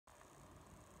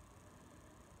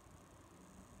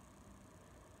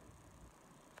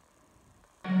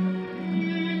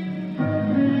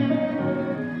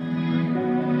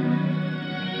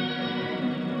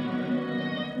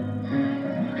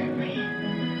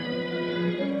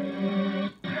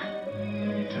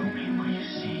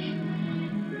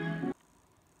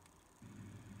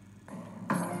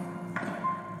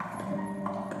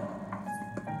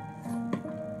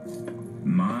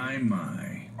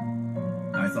my.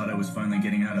 I thought I was finally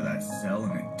getting out of that cell,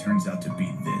 and it turns out to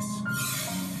be this.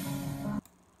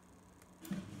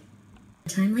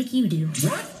 Time like you do.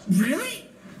 What? Really?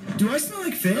 Do I smell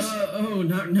like fish? No,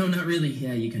 not really.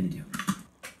 Yeah, you kind of do.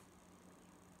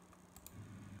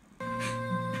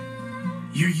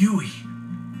 You're Yui.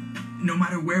 No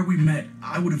matter where we met,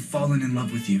 I would have fallen in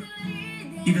love with you.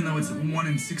 Even though it's a 1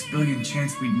 in 6 billion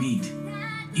chance we'd meet.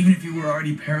 Even if you were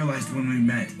already paralyzed when we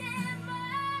met.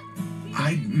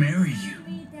 I'd marry you,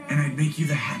 and I'd make you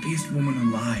the happiest woman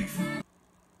alive.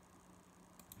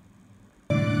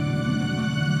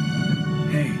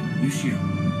 Hey, Yushio.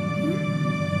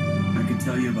 I could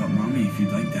tell you about Mommy if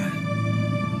you'd like that.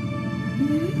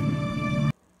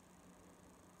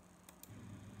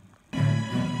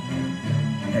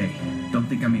 Hey, don't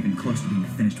think I'm even close to being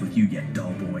finished with you yet,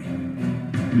 doll boy.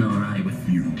 Nor I with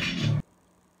you.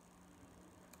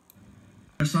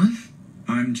 Son?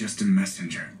 I'm just a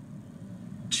messenger.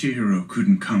 Chihiro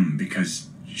couldn't come because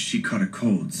she caught a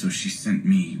cold, so she sent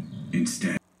me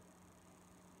instead.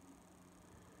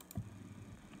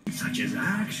 Such as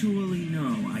actually, no,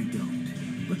 I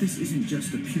don't. But this isn't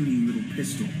just a puny little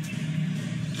pistol.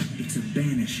 It's a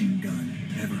banishing gun.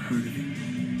 Ever heard of it?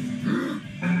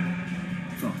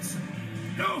 Thoughts?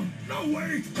 No,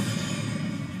 wait!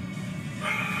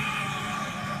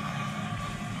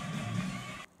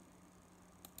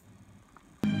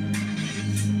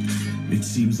 It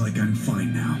seems like I'm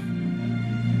fine now.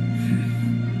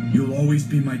 You'll always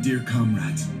be my dear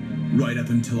comrades, right up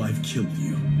until I've killed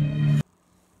you.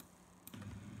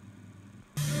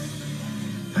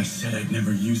 I said I'd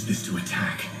never use this to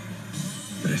attack,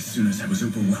 but as soon as I was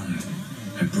overwhelmed,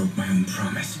 I broke my own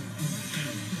promise.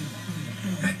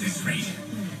 At this rate,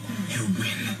 he'll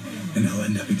win, and I'll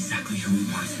end up exactly who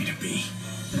he wants me to be.